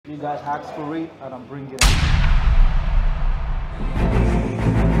You guys asked for it, and I'm bringing it.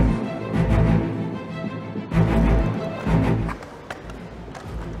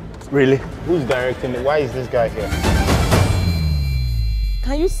 Really? Who's directing it? Why is this guy here?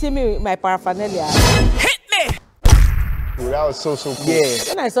 Can you see me with my paraphernalia? Hit me! Well, that was so cool. Yeah.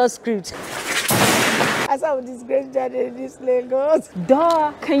 When I saw script, I saw this great journey in this Lagos.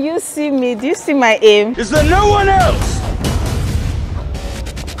 Duh, can you see me? Do you see my aim? Is there no one else?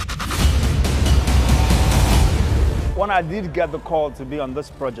 When I did get the call to be on this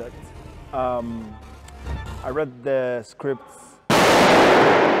project, I read the script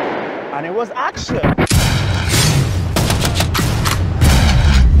and it was action.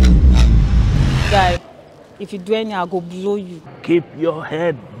 Guy, if you do anything, I'll go blow you. Keep your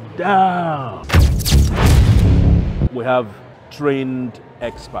head down. We have trained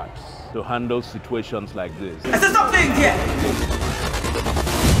experts to handle situations like this. I said something here.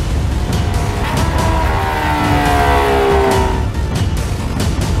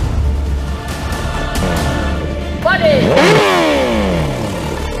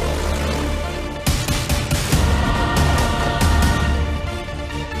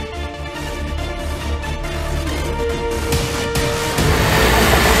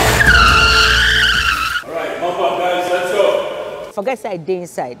 Forget say I dey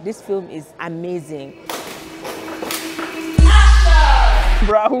inside. This film is amazing.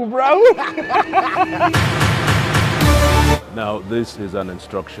 Bravo. Now, this is an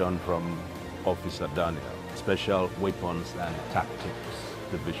instruction from Officer Daniel, Special Weapons and Tactics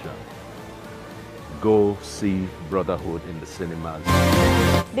Division. Go see Brotherhood in the cinemas.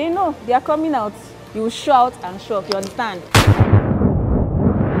 They know they are coming out. You will shout and shock, you understand?